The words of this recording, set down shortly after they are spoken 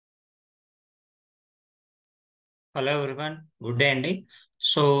Hello everyone, good day అండి.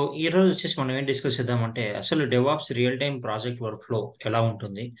 So ఈ రోజు వచ్చేసి మనం ఏం డిస్కస్ చేద్దామంటే అసలు DevOps real time project work flow ఎలా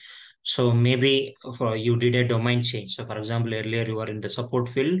ఉంటుంది. So maybe you did a domain change. So for example earlier your in the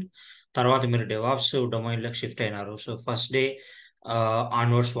support field, తర్వాత మీరు డెవాప్స్ డొమైన్ లోకి షిఫ్ట్ అయినారు. So first day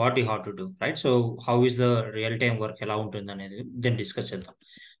onwards what you have to do, right? So how is the real time work ఎలా ఉంటుంది అనేది then discuss చేద్దాం.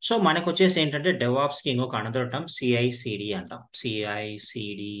 So మనకు వచ్చేసి ఏంటంటే డెవాప్స్ కి ఇంకొక అనదర్ టర్మ్ సిఐసిడి అంటాం.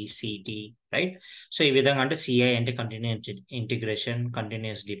 CICD city, right? సో ఈ విధంగా అంటే సిఐ అంటే continuous integration,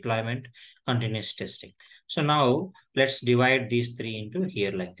 continuous deployment, continuous testing. So now let's divide these three into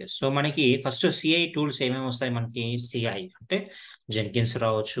here like this. So మనకి ఫస్ట్ సిఐ టూల్స్ ఏమేమి వస్తాయి మనకి? సిఐ అంటే జెన్కిన్స్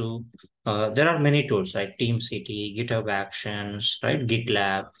రావచ్చు. There are many tools, right? Team city, GitHub actions, right? Git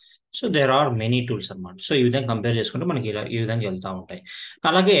lab. So there are many tools అన్నమాట. So ఈ విధంగా compare చేసుకుంటే మనకి ఈ విధంగా వెళ్తూ ఉంటాయి.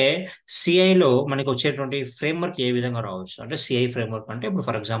 అలాగే సిఐలో మనకి వచ్చేటువంటి ఫ్రేమ్వర్క్ ఏ విధంగా రావచ్చు అంటే సిఐ ఫ్రేమ్వర్క్ అంటే ఇప్పుడు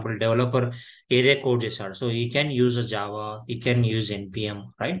ఫర్ ఎగ్జాంపుల్ డెవలపర్ ఏదే కోడ్ చేశాడు, సో ఈ కెన్ యూజ్ జావా, ఈ కెన్ యూజ్ ఎన్పిఎం,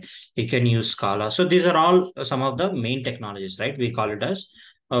 రైట్? ఈ can use scallop. So these are all some of the main technologies, right? We call it as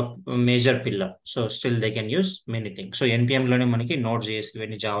major pillar. So still they can use many things. So NPM లోనే మనకి note JS,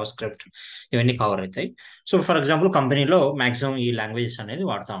 ఇవన్నీ Java script, ఇవన్నీ cover అవుతాయి. So for example కంపెనీలో maximum ఈ languages అనేది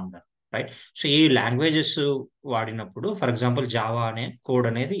వాడుతూ ఉంటారు, రైట్? సో ఈ లాంగ్వేజెస్ వాడినప్పుడు ఫర్ ఎగ్జాంపుల్ జావా అనే కోడ్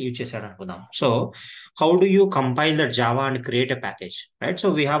అనేది యూజ్ చేశాడు అనుకుందాం. So how do you compile that Java and create a package, right?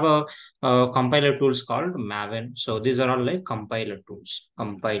 So we have compiler tools called Maven. So these are all like compiler tools.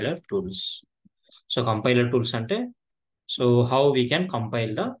 Compiler tools. So compiler tools ante, so how we can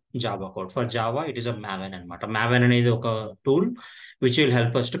compile the Java code. For Java, it is a Maven anamata. Maven అనేది ఒక tool which will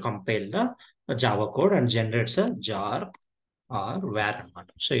help us to compile the Java code and generates a jar or var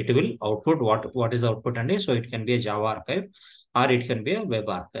anamata. So it will output what is the output అండి? So it can be a Java archive or it can be a web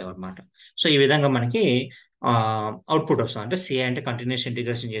archive అనమాట. So ఈ విధంగా మనకి output వస్తుంది. అంటే CI అంటే continuous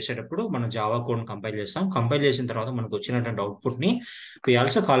integration చేసేటప్పుడు మనం జావా కోడ్ కంపైల్ చేస్తాం. కంపైల్ చేసిన తర్వాత మనకు వచ్చినటువంటి అవుట్పుట్ ని we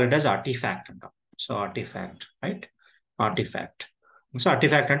also call it as artefact అంటాం. So artefact, right? Artefact. So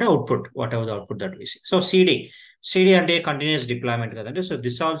artefact అంటే output, what ever the output that we see. So CD అంటే కంటిన్యూస్ డిప్లాయ్మెంట్ కదండి. So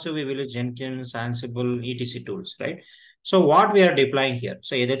this also we will Jenkins, ఆన్సిబుల్, ETC tools, right? So what we are deploying here,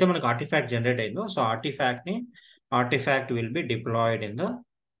 so ఏదైతే మనకు artefact generate అయిందో, so artefact will be diploid in the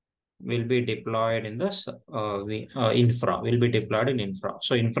infra, will be deployed in infra.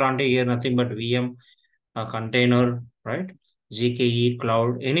 So infra ante here nothing but VM, container, right? GKE,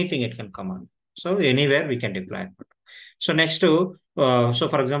 cloud, anything it can come on. So anywhere we can deploy it. So next so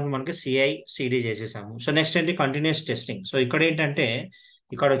for example మనకి CI CD చేసేసాము. So next ఏంటి? Continuous testing. So ఇక్కడ ఏంటంటే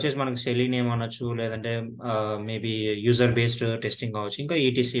ఇక్కడ వచ్చేసి మనకి selenium అనొచ్చు, లేదంటే మేబీ యూజర్ బేస్డ్ టెస్టింగ్ కావచ్చు, ఇంకా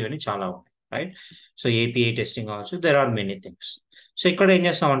ఈటీసీ ఇవన్నీ చాలా ఉన్నాయి, రైట్? సో ఏపీఐ టెస్టింగ్ కావచ్చు, there are many things. So ఇక్కడ ఏం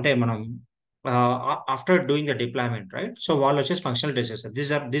చేస్తామంటే మనం after doing the deployment, right? So వాళ్ళు వచ్చేసి ఫంక్షనల్ టెస్ట్ చేస్తారు.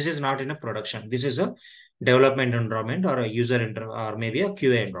 This is not in a production, this is a development environment or a or maybe a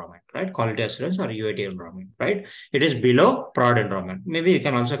QA environment, right? Quality assurance or UAT environment, right? It is below prod environment. Maybe you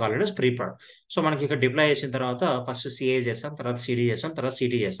can also call it as pre-prod. So మనకి ఇక్కడ deploy చేసిన తర్వాత first CA చేస్తాం, తర్వాత CD చేస్తాం, తర్వాత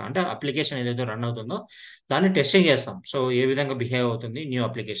city చేస్తాం. అంటే అప్లికేషన్ ఏదైతే రన్ అవుతుందో దాన్ని టెస్టింగ్ చేస్తాం. సో ఏ విధంగా బిహేవ్ అవుతుంది న్యూ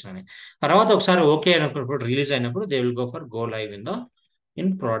అప్లికేషన్ అని. తర్వాత ఒకసారి ఓకే అయినప్పుడు, రిలీజ్ అయినప్పుడు they will go live in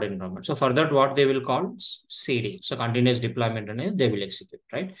prod environment. So for that, what they will call CD. So continuous deployment and they will execute,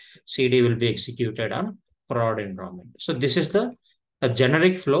 right? CD will be executed on prod environment. So this is the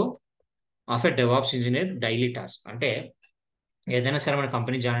generic flow of a DevOps engineer daily task. అంటే ఏదైనా సరే మన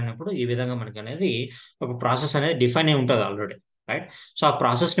company join అయినప్పుడు ఈ విధంగా మనకి అనేది ఒక ప్రాసెస్ అనేది డిఫైన్ అయి ఉంటుంది ఆల్రెడీ, రైట్? సో ఆ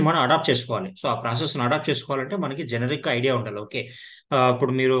ప్రాసెస్ ని మనం అడాప్ట్ చేసుకోవాలి. సో ఆ ప్రాసెస్ ని అడాప్ట్ చేసుకోవాలంటే మనకి జనరిక్ ఐడియా ఉండాలి. ఓకే,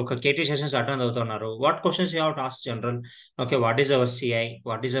 ఇప్పుడు మీరు ఒక కేటీ సెషన్స్ అటెండ్ అవుతున్నారు, what questions you have to ask general? Okay, what is our CI,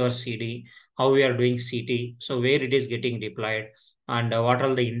 what is our CD, how we are doing city, so where it is getting diploid, and what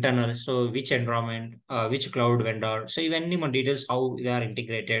are the internal, so which environment, which cloud vendor, so ఇవన్నీ మన details, how they are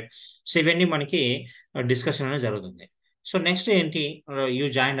integrated, so ఇవన్నీ మనకి discussion అనేది జరుగుతుంది. So next ఏంటి, you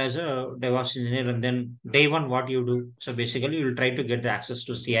joined as a DevOps engineer and then day one what you do? So basically you will try to get the access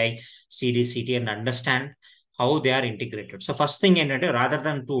to CI, CD, CT and understand how they are integrated. So first thing ఏంటంటే rather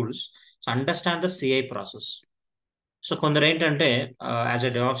than tools, so understand the CI process. So కొందరు ఏంటంటే as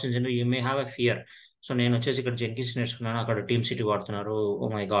a DevOps engineer you may have a fear. So నేను వచ్చేసి ఇక్కడ Jenkins నేర్చుకున్నాను, అక్కడ team city వాడుతున్నారు,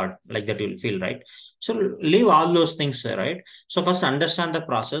 oh my God, like that will feel, right? So leave all those things, right? So first understand the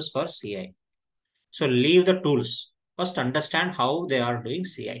process for CI. So leave the tools. First understand how they are doing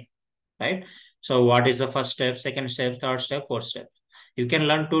CI, right? So what is the first step, second step, third step, fourth step? You can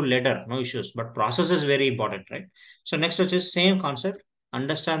learn to later, no issues, but process is very important, right? So next which is same concept,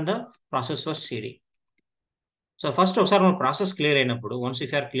 understand the process for CD. So first ఒకసారి మన process clear అయినప్పుడు, once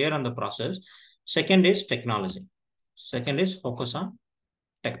if you are clear on the process, second is technology. Second is focus on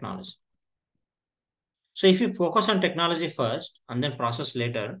technology. So if you focus on technology first and then process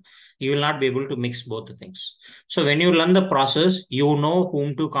later, you will not be able to mix both the things. So when you learn the process, you know whom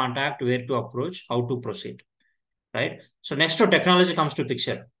to contact, where to approach, how to proceed, right? So next to technology comes to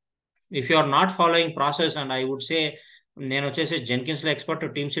picture. If you are not following process, and I would say నేను వచ్చేసి Jenkins లో expert,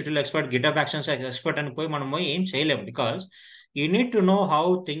 team సిటీలో expert, get-up actions expert అని పోయి మనం పోయి ఏం చేయలేము. Because you need to know how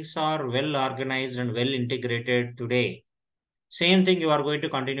things are well organised and well integrated today. Same thing you are going to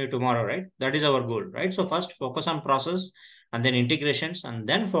continue tomorrow, right? That is our goal, right? So first focus on process and then integrations and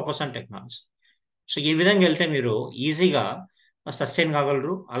then focus on technology. So ఈ విధంగా వెళ్తే మీరు ఈజీగా sustain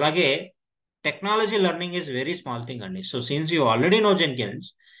కాగలరు. అలాగే technology learning is very small thing అండి. So since you already no Jenkins,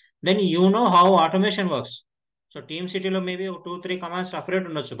 then you know how automation works. So team సిటీలో maybe ఒక 2-3 commands rough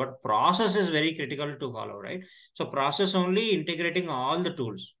ఉండొచ్చు, but process is very critical to follow, right? So process only integrating all the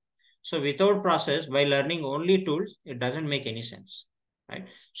tools. So without process, by learning only tools, it doesn't make any sense, right?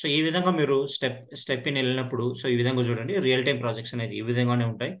 So ఈ విధంగా మీరు step in వెళ్ళినప్పుడు, so ఈ విధంగా చూడండి, real time projects అనేది ఈ విధంగానే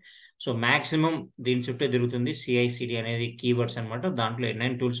ఉంటాయి. సో మాక్సిమం దీని చుట్టూ తిరుగుతుంది. CI/CD అనేది కీవర్డ్స్ అనమాట. దాంట్లో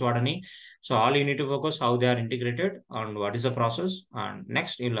ఎన్నైనా టూల్స్ వాడని. So all unit to focus how they are integrated and what is the process, and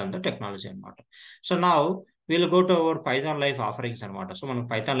next wheel అంత టెక్నాలజీ అనమాట. సో నా we'll go to our Python life offerings అనమాట. సో మనం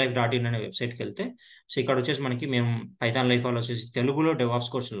pythonlife.in అనే వెబ్సైట్కి వెళ్తే, సో ఇక్కడ వచ్చేసి మనకి మేము పైథాన్ లైఫ్ వాళ్ళు వచ్చేసి తెలుగులో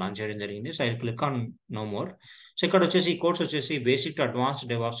డెవాప్స్ కోర్స్ లాంచ్ చేయడం జరిగింది. So I click on no more. So ఇక్కడ వచ్చేసి ఈ కోర్స్ వచ్చేసి basic to advanced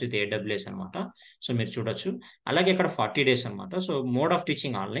DevOps with AWS అనమాట. సో మీరు చూడొచ్చు. అలాగే ఇక్కడ 40 days అనమాట. So mode of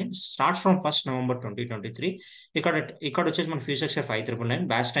teaching online start from 1st November 2023. ఇక్కడ వచ్చేసి మన ఫీ స్ట్రక్చర్ 5,999.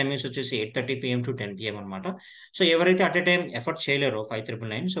 బ్యాచ్ టైమింగ్స్ వచ్చేసి 8:30 PM to 10 PM అనమాట. సో ఎవరైతే at a time effort చేయలేరో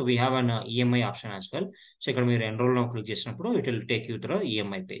 5,999, so we have an EMI option as well. So ఇక్కడ మీరు enrol click చేసినప్పుడు it will take you through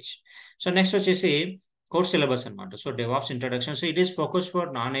EMI page. So next వచ్చేసి course syllabus అనమాట. So DevOps introduction. So it is focus for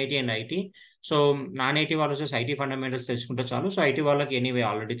non IT and IT. So non IT వాళ్ళు వచ్చేసి IT fundamentals తెలుసుకుంటే చాలు. So IT వాళ్ళకి anyway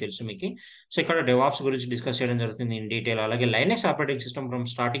already తెలుసు మీకు. So ఇక్కడ డెవాప్స్ గురించి డిస్కస్ చేయడం జరుగుతుంది ఇన్ డీటెయిల్. అలాగే Linux operating system from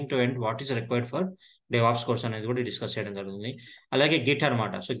starting to end, what is required for DevOps course అనేది కూడా డిస్కస్ చేయడం జరుగుతుంది. అలాగే గిట్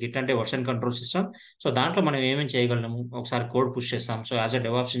అనమాట. సో గిట్ అంటే వర్షన్ కంట్రోల్ సిస్టమ్. సో దాంట్లో మనం ఏమేమి చేయగలము, ఒకసారి కోడ్ పుష్ చేస్తాం. So as a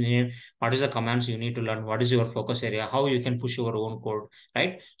DevOps engineer, what is the commands you need to learn, what is your focus area, how you can push your own code,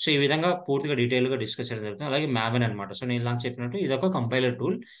 right? So ఈ విధంగా పూర్తిగా డీటెయిల్గా డిస్కస్ చేయడం జరుగుతుంది. అలాగే మ్యావెన్ అనమాట. So నేను ఇలా చెప్పినట్టు ఇది ఒక compiler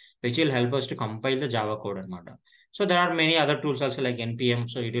tool which will help us to compile the Java code anamata. So there are many other tools also like npm,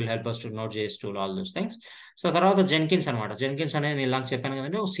 so it will help us to Node.js tool, all those things. So తర్వాత Jenkins అనమాట. Jenkins అనేది నేను ఇలా చెప్పాను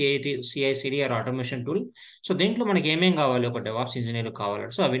కదండి, CI/CD are automation tool. So దీంట్లో మనకి ఏమేం కావాలి, ఒక డెవాప్స్ ఇంజనీర్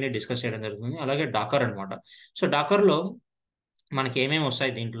కావాలి. సో అవన్నీ డిస్కస్ చేయడం జరుగుతుంది. అలాగే డాకర్ అనమాట. సో డాకర్లో మనకి ఏమేమి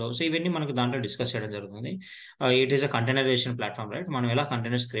వస్తాయి దీంట్లో, సో ఇవన్నీ మనకు దాంట్లో డిస్కస్ చేయడం జరుగుతుంది. It is a containerisation platform, right? మనం ఎలా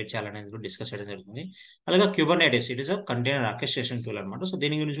కంటైనర్స్ క్రియేట్ చేయాలనేది కూడా డిస్కస్ చేయడం జరుగుతుంది. అలాగే Kubernetes, it is a container orchestration tool అనమాట. సో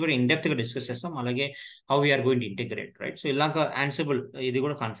దీని గురించి కూడా ఇన్ డెప్త్ గా డిస్కస్ చేస్తాం. అలాగే how we are going to integrate, right? So ఇలాగ యాన్సిబుల్, ఇది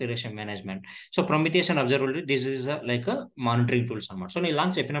కూడా configuration management. So Prometheus and observability, this is like monitoring tools అనమాట. సో నేను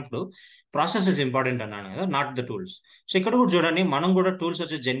ఇలా చెప్పినప్పుడు ప్రాసెస్ ఇస్ ఇంపార్టెంట్ అన్నాను కదా, నాట్ ద టూల్స్. సో ఇక్కడ కూడా చూడండి, మనం కూడా టూల్స్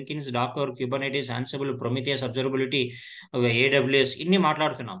వచ్చి Jenkins, Dakar, Kubernetes, Ansible, Prometheus, observability, AWS ఇన్ని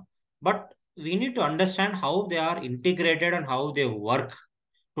మాట్లాడుతున్నాం. But we need to understand how they are integrated and how they work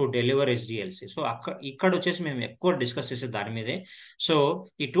to deliver SDLC. So ఇక్కడ వచ్చేసి మేము ఎక్కువ డిస్కస్ చేసే దాని మీదే. సో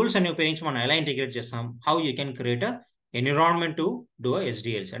ఈ టూల్స్ అన్ని ఉపయోగించి మనం ఎలా ఇంటిగ్రేట్ చేస్తాం, how you can create a environment to do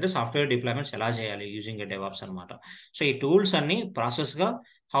SDLC, అంటే సాఫ్ట్వేర్ డిప్లాయ్మెంట్స్ ఎలా చేయాలి యూజింగ్ డెవాప్స్ అనమాట. సో ఈ టూల్స్ అన్ని ప్రాసెస్ గా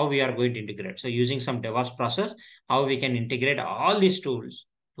how we are going to integrate. So using some DevOps process, how we can integrate all these tools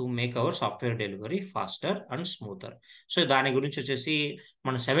to make our software delivery faster and smoother. So దాని గురించి వచ్చేసి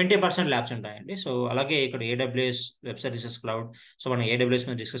మన 70% labs ఉంటాయండి. So అలాగే ఇక్కడ AWS web services cloud. So మనం AWS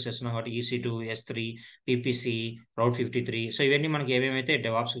మీద discuss చేస్తున్నాం కాబట్టి EC2, S3, PPC, Route 53. So ఇవన్నీ మనకి ఏమేమైతే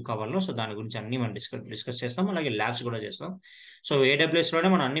డెవాప్స్ కావాలో, సో దాని గురించి అన్ని మనం డిస్కస్ చేస్తాం. అలాగే ల్యాబ్స్ కూడా చేస్తాం. సో AWS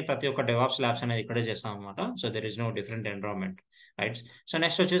లోనే మనం ప్రతి ఒక్క డెవాప్స్ ల్యాబ్స్ అనేది ఇక్కడే చేస్తాం అనమాట. So there is no different environment, right? So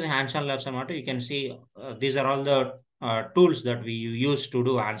next వచ్చేసి హ్యాండ్స్ ఆన్ ల్యాబ్స్ అనమాట. You can see these are all the tools that we use to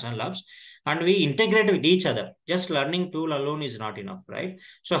do hands-on labs, and we integrate with each other. Just learning tool alone is not enough, right?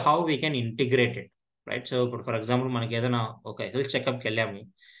 So how we can integrate it, right? So for example, మనకి ఏదైనా ఒక health చెకప్కి వెళ్ళాము.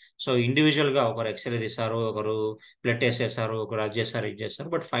 So ఇండివిజువల్గా ఒకరు x ray తీస్తారు, ఒకరు blood test చేస్తారు, ఒకరు అది చేస్తారు, ఇది చేస్తారు.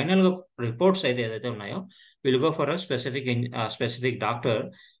 బట్ ఫైనల్గా రిపోర్ట్స్ అయితే ఏదైతే ఉన్నాయో, will go for a specific doctor.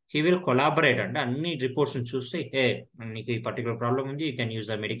 He will collaborate, అంటే అన్ని రిపోర్ట్స్ చూస్తే, హే నీకు ఈ పర్టికులర్ ప్రాబ్లమ్ ఉంది, you can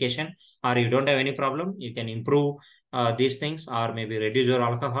use the medication, are you don't have any problem, you can improve these things, or maybe reduce your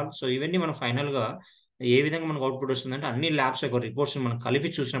alcohol. So ఇవన్నీ మనం ఫైనల్గా ఏ విధంగా మనకు అవుట్పుట్ వస్తుందంటే, అన్ని ల్యాబ్స్ యొక్క రిపోర్ట్స్ మనం కలిపి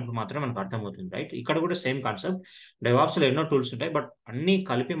చూసినప్పుడు మాత్రమే మనకు అర్థమవుతుంది, రైట్? ఇక్కడ కూడా సేమ్ కాన్సెప్ట్. డెవాప్స్లో ఎన్నో టూల్స్ ఉంటాయి, బట్ అన్ని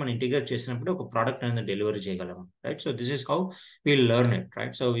కలిపి మనం ఇంటిగ్రేట్ చేసినప్పుడు ఒక ప్రోడక్ట్ అనేది డెలివరీ చేయగలం, right? So this is how wheel learn it,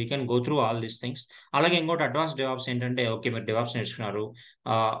 right? So we can go through all these things. అలాగే ఇంకోటి అడ్వాన్స్ డెవాప్స్ ఏంటంటే, ఓకే మీరు డెవాప్స్ నేర్చుకున్నారు,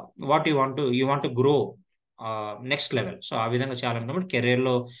 what you want to grow next level. So ఆ విధంగా చేయాలనుకున్నప్పుడు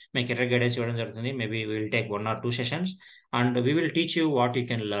కెరీర్లో మేము కెరీర్ గైడెన్స్ ఇవ్వడం జరుగుతుంది. Maybe will take 1 or 2 sessions and we will teach you what you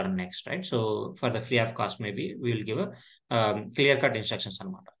can learn next, right? So for the free of cost maybe we will give clear cut instructions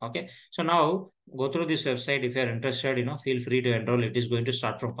అనమాట. Okay, so now go through this website. If you are interested, feel free to enroll. It is going to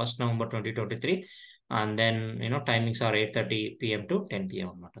start from 1st November 2023, and then timings are 8:30 p.m. to 10 p.m.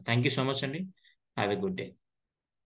 అనమాట. Thank you so much, Andy. Have a good day.